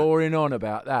 he's right. boring on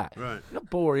about that. Right. Not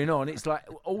boring on. It's like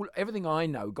everything I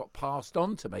know got passed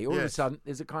on to me. All of a sudden,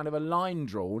 there's a kind of a line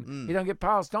drawn. You don't get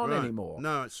passed on anymore.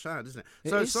 No, it's sad, isn't it? It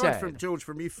so is aside sad. from George,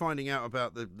 from you finding out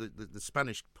about the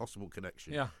Spanish possible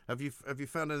connection, have you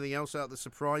found anything else out that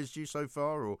surprised you so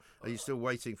far, or are you still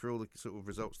waiting for all the sort of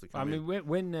results to come in? I mean,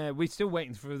 when we're still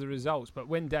waiting for the results, but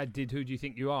when Dad did Who Do You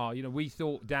Think You Are, we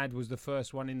thought Dad was the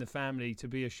first one in the family to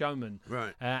be a showman.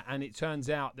 Right. And it turns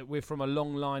out that we're from a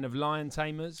long line of lion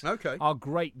tamers. Okay. Our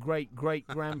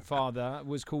great-great-great-grandfather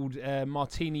was called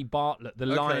Martini Bartlett, the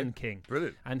Lion King.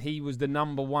 Brilliant. And he was the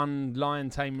 #1 lion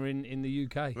tamer in the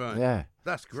UK. Right. Yeah.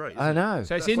 That's great. I know.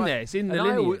 So it's in there. It's in the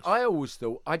lineage. I always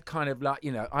thought I'd kind of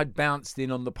I'd bounced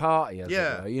in on the party. As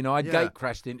it were. I'd gate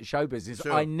crashed into show business.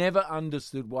 Sure. I never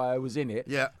understood why I was in it.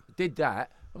 Yeah. Did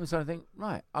that. I was thinking,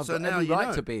 right, I've got now every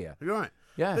right to be here. You're right.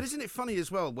 Yeah. But isn't it funny as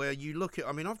well, where you look at,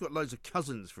 I've got loads of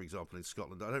cousins, for example, in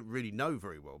Scotland that I don't really know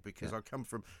very well, because I come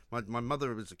from, my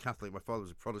mother was a Catholic, my father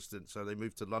was a Protestant, so they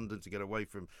moved to London to get away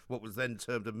from what was then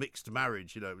termed a mixed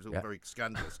marriage, it was all very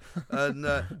scandalous. And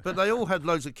but they all had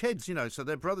loads of kids, so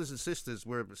their brothers and sisters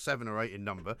were 7 or 8 in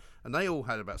number, and they all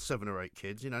had about 7 or 8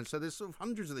 kids, so there's sort of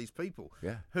hundreds of these people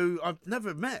who I've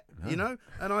never met,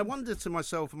 and I wonder to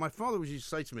myself, and my father used to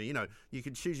say to me, you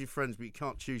can choose your friends, but you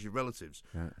can't choose your relatives.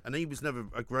 And he was never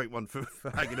a great one for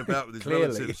hanging about with his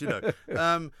relatives,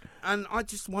 and I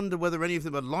just wonder whether any of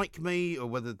them are like me, or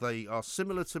whether they are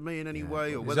similar to me in any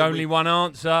way. Or There's only one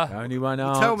answer. Only one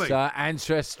Tell me. answer.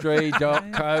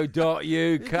 Ancestry.co.uk.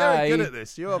 You're very good at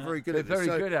this. You are very good at this.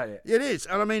 Very good at it. It is.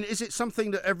 And is it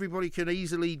something that everybody can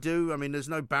easily do? There's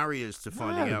no barriers to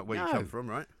finding out where you come from,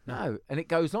 right? No. And it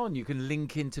goes on. You can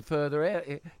link into further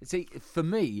areas. See, for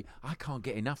me, I can't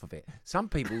get enough of it. Some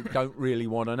people don't really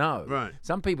want to know. Right.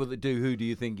 Some people that do Who Do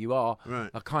You Think You Are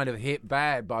are kind of hit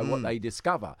bad by what they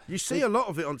discover. You see a lot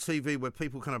of it on TV where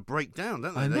people kind of break down,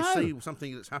 don't they? They see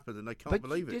something that's happened and they can't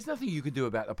believe it. There's nothing you can do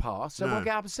about the past, so won't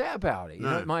get upset about it.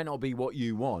 It might not be what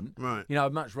you want. Right.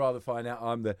 I'd much rather find out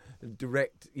I'm the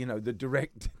direct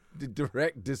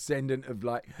descendant of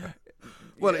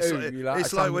Well,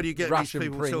 it's like when you get Russian these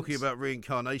people prince talking about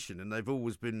reincarnation, and they've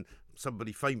always been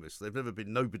somebody famous. They've never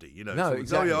been nobody, No, so,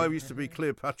 exactly. I used to be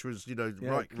Cleopatra's,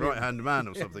 right-hand man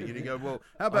or something. And you go, well,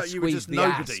 how about you were just the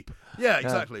nobody? asp. Yeah,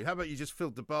 exactly. How about you just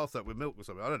filled the bath up with milk or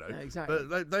something? I don't know. Yeah, exactly.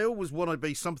 But they always want to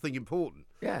be something important.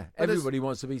 Yeah, But everybody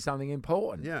wants to be something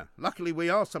important. Yeah, luckily we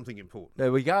are something important.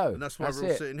 There we go. And that's why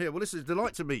we're all sitting here. Well, this is a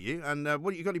delight to meet you. And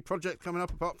what you got any project coming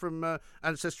up apart from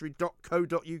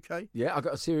Ancestry.co.uk? Yeah, I've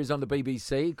got a series on the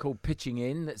BBC called Pitching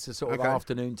In. It's a sort of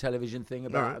afternoon television thing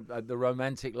about the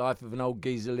romantic life life of an old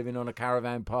geezer living on a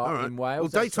caravan park in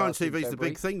Wales. Well, daytime TV is the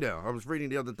big thing now. I was reading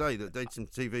the other day that daytime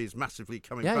TV is massively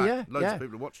coming back. Loads of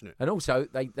people are watching it. And also,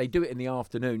 they do it in the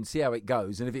afternoon, see how it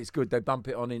goes, and if it's good, they bump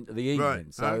it on into the evening.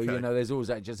 Right. So, there's always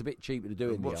that. Just a bit cheaper to do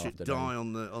it in the afternoon. Watch it die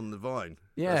on the vine.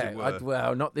 Yeah,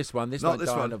 well, not this one. This won't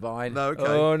die on the vine. No, okay.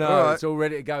 Oh, no, it's all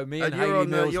ready to go. Me and Hayley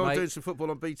Mills, you're mate. doing some football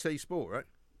on BT Sport, right?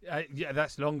 Yeah,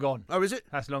 that's long gone. Oh, is it?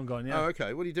 That's long gone, yeah. Oh,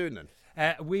 okay. What are you doing then?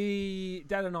 Dad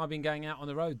and I have been going out on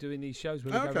the road doing these shows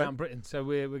where we go around Britain, so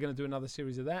we're going to do another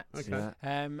series of that. Okay.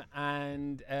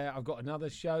 And I've got another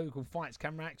show called Fights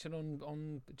Camera Action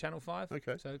on Channel 5.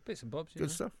 Okay. So bits and bobs. Good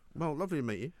stuff. Well, lovely to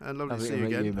meet you, and lovely to see to you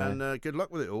meet again. you, and good luck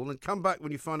with it all. And come back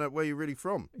when you find out where you're really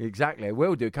from. Exactly, I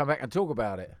will do. Come back and talk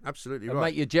about it. Absolutely and right.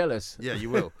 make you jealous. Yeah, you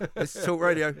will. This is Talk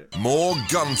Radio. More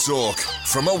gun talk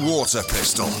from a water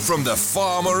pistol from the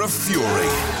Farmer of Fury.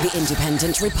 The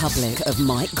Independent Republic of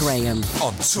Mike Graham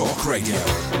on Talk Radio.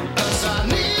 As I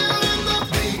kneel in the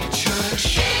big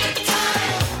church,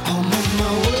 I'm on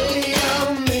my way,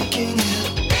 I'm making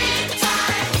it. Big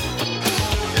time.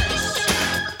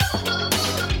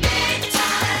 Big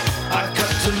time. I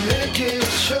got to make it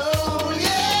show,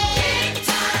 yeah. Big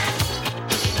time.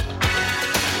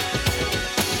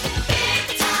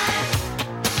 Big time.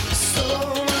 So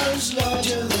much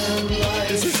larger than life.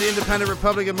 This is the Independent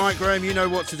Republic of Mike Graham. You know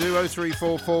what to do.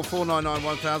 0344 499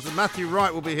 1000. Matthew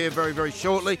Wright will be here very, very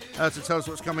shortly to tell us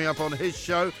what's coming up on his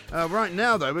show. Right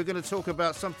now, though, we're going to talk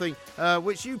about something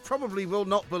which you probably will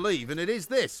not believe, and it is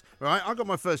this, right? I got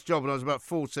my first job when I was about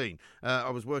 14. I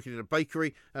was working in a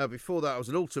bakery. Before that, I was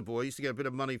an altar boy. I used to get a bit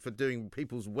of money for doing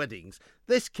people's weddings.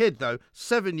 This kid, though,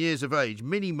 7 years of age,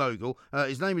 mini mogul.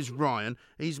 His name is Ryan.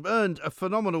 He's earned a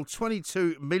phenomenal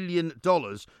 $22 million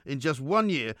in just 1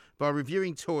 year by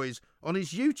reviewing toys on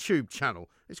his YouTube channel.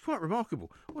 It's quite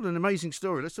remarkable. What an amazing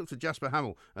story. Let's talk to Jasper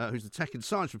Hamill, who's the tech and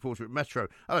science reporter at Metro.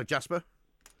 Hello, Jasper.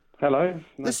 Hello.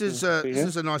 This is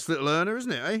a nice little earner,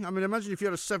 isn't it, eh? I mean, imagine if you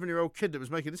had a 7-year-old kid that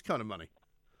was making this kind of money.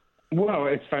 Well,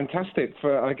 it's fantastic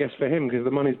for him because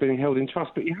the money's being held in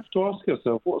trust. But you have to ask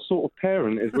yourself, what sort of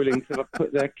parent is willing to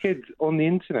put their kids on the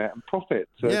internet and profit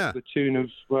to the tune of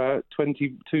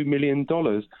 $22 million?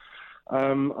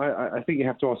 I think you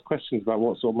have to ask questions about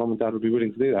what sort of mum and dad would be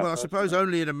willing to do that. Well, I suppose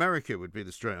only in America would be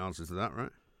the straight answer to that,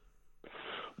 right?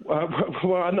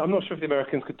 Well, I'm not sure if the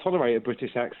Americans could tolerate a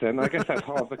British accent. I guess that's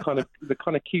half the kind of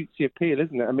cutesy appeal,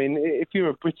 isn't it? I mean, if you're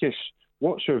a British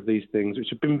watcher of these things, which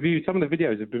have been viewed, some of the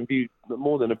videos have been viewed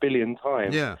more than 1 billion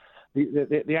times. Yeah.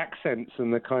 The accents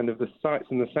and the kind of the sights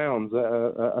and the sounds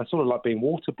are sort of like being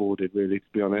waterboarded, really, to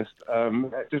be honest.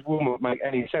 It just won't make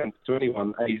any sense to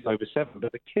anyone aged over 7,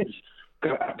 but the kids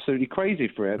go absolutely crazy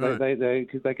for it. Right.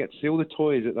 Because they get to see all the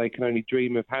toys that they can only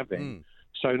dream of having.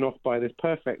 Shown off by this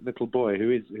perfect little boy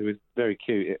who is very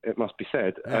cute, it must be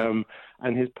said, and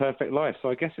his perfect life. So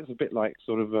I guess it's a bit like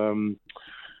sort of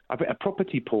a bit of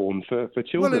property porn for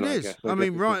children. Well, it is. I guess. I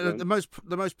mean, Ryan, the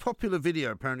most popular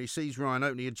video apparently sees Ryan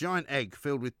opening a giant egg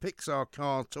filled with Pixar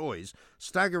car toys.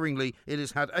 Staggeringly, it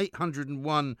has had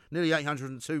nearly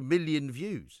 802 million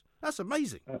views. That's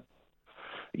amazing.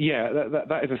 Yeah,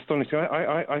 that is astonishing.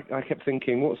 I kept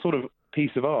thinking, what sort of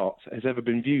piece of art has ever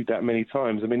been viewed that many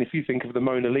times? I mean, if you think of the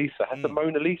Mona Lisa, has the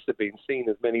Mona Lisa been seen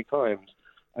as many times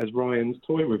as Ryan's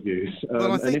toy reviews?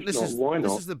 Well, I think why not?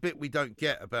 This is the bit we don't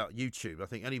get about YouTube. I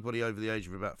think anybody over the age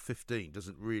of about 15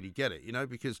 doesn't really get it,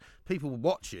 because people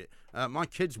watch it. My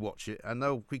kids watch it, and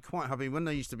they'll be quite happy. When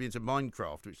they used to be into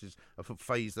Minecraft, which is a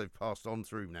phase they've passed on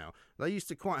through now, they used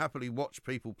to quite happily watch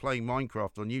people playing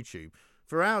Minecraft on YouTube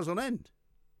for hours on end.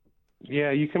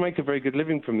 Yeah, you can make a very good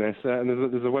living from this, and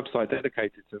there's a website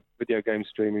dedicated to video game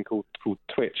streaming called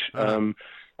Twitch, and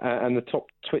the top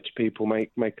Twitch people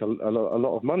make a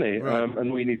lot of money, right.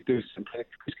 And all you need to do is simply,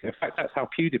 in fact, that's how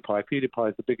PewDiePie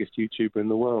is the biggest YouTuber in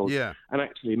the world, and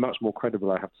actually much more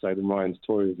credible, I have to say, than Ryan's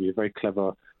toy review. Very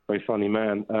clever, very funny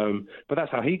man, but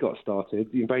that's how he got started.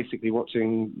 You're basically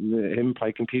watching him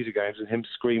play computer games and him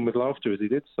scream with laughter as he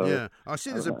did so. Yeah, I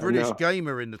see there's a British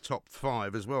gamer in the top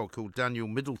 5 as well called Daniel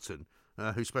Middleton,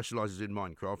 who specialises in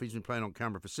Minecraft. He's been playing on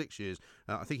camera for 6 years.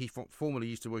 I think he formerly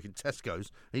used to work in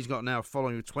Tesco's. He's got now a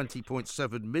following of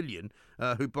 20.7 million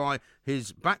who buy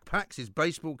his backpacks, his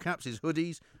baseball caps, his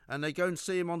hoodies, and they go and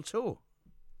see him on tour.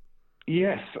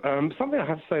 Yes, something I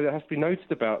have to say that has to be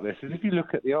noted about this is if you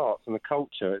look at the arts and the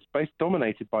culture, it's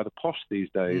dominated by the posh these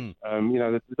days.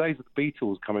 The days of the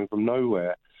Beatles coming from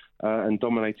nowhere and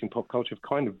dominating pop culture have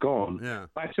kind of gone. Yeah.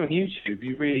 Actually, on YouTube,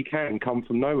 you really can come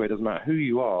from nowhere. It doesn't matter who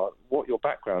you are, what your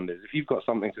background is. If you've got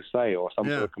something to say or some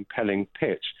sort of compelling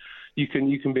pitch, you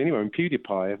can be anywhere. And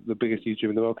PewDiePie, the biggest YouTuber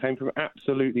in the world, came from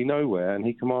absolutely nowhere, and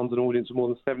he commands an audience of more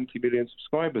than 70 million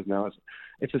subscribers now.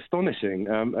 It's astonishing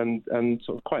and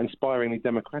sort of quite inspiringly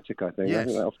democratic, I think. Yes. I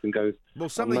think that often goes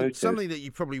something that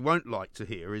you probably won't like to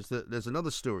hear is that there's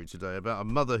another story today about a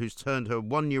mother who's turned her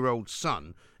 1-year-old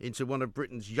son into one of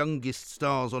Britain's youngest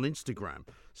stars on Instagram.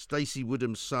 Stacey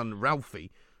Woodham's son,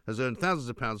 Ralphie, has earned thousands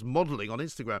of pounds modelling on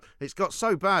Instagram. It's got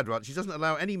so bad, right, she doesn't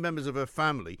allow any members of her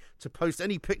family to post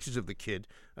any pictures of the kid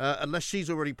unless she's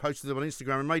already posted them on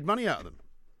Instagram and made money out of them.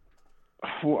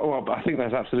 Well, I think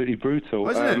that's absolutely brutal.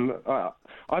 Isn't it?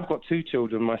 I've got 2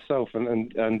 children myself,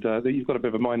 and you've got a bit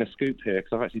of a minor scoop here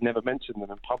because I've actually never mentioned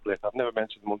them in public. I've never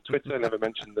mentioned them on Twitter, never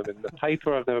mentioned them in the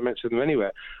paper, I've never mentioned them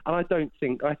anywhere. And I think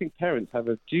parents have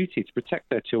a duty to protect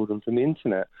their children from the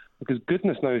internet, because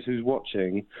goodness knows who's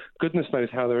watching, goodness knows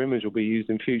how their image will be used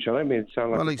in future. I don't mean to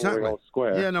sound like a boring old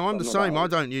square. Yeah, no, I'm the same. I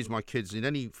don't use my kids in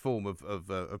any form of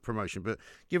promotion, but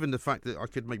given the fact that I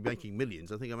could be making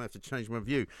millions, I think I'm going to have to change my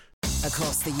view.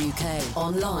 Across the UK,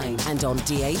 online and on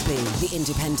DAB, the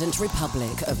Independent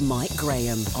Republic of Mike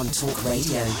Graham on Talk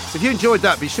Radio. So if you enjoyed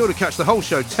that, be sure to catch the whole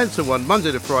show 10 to 1,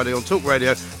 Monday to Friday on Talk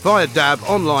Radio, via DAB,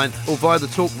 online or via the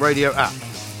Talk Radio app.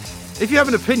 If you have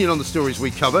an opinion on the stories we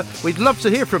cover, we'd love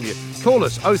to hear from you. Call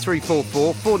us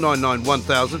 0344 499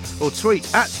 1000 or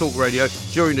tweet at Talk Radio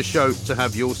during the show to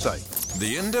have your say.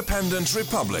 The Independent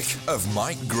Republic of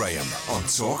Mike Graham on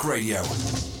Talk Radio.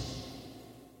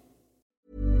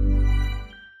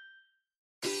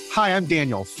 Hi, I'm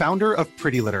Daniel, founder of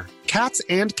Pretty Litter. Cats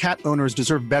and cat owners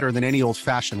deserve better than any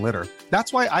old-fashioned litter.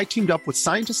 That's why I teamed up with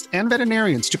scientists and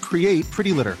veterinarians to create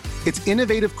Pretty Litter. Its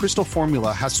innovative crystal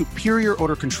formula has superior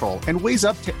odor control and weighs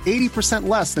up to 80%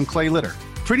 less than clay litter.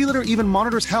 Pretty Litter even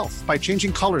monitors health by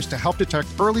changing colors to help detect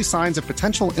early signs of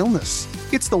potential illness.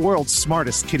 It's the world's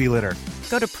smartest kitty litter.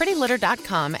 Go to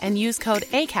prettylitter.com and use code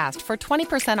ACAST for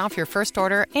 20% off your first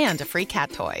order and a free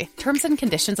cat toy. Terms and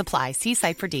conditions apply. See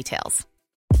site for details.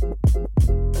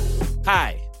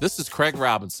 Hi, this is Craig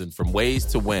Robinson from Ways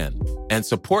to Win, and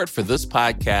support for this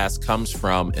podcast comes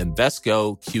from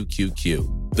Invesco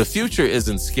QQQ. The future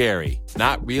isn't scary.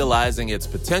 Not realizing its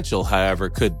potential, however,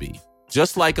 could be.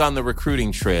 Just like on the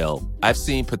recruiting trail, I've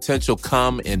seen potential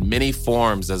come in many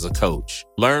forms as a coach.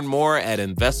 Learn more at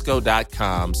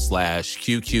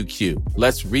Invesco.com/QQQ.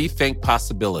 Let's rethink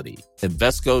possibility.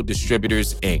 Invesco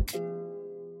Distributors, Inc.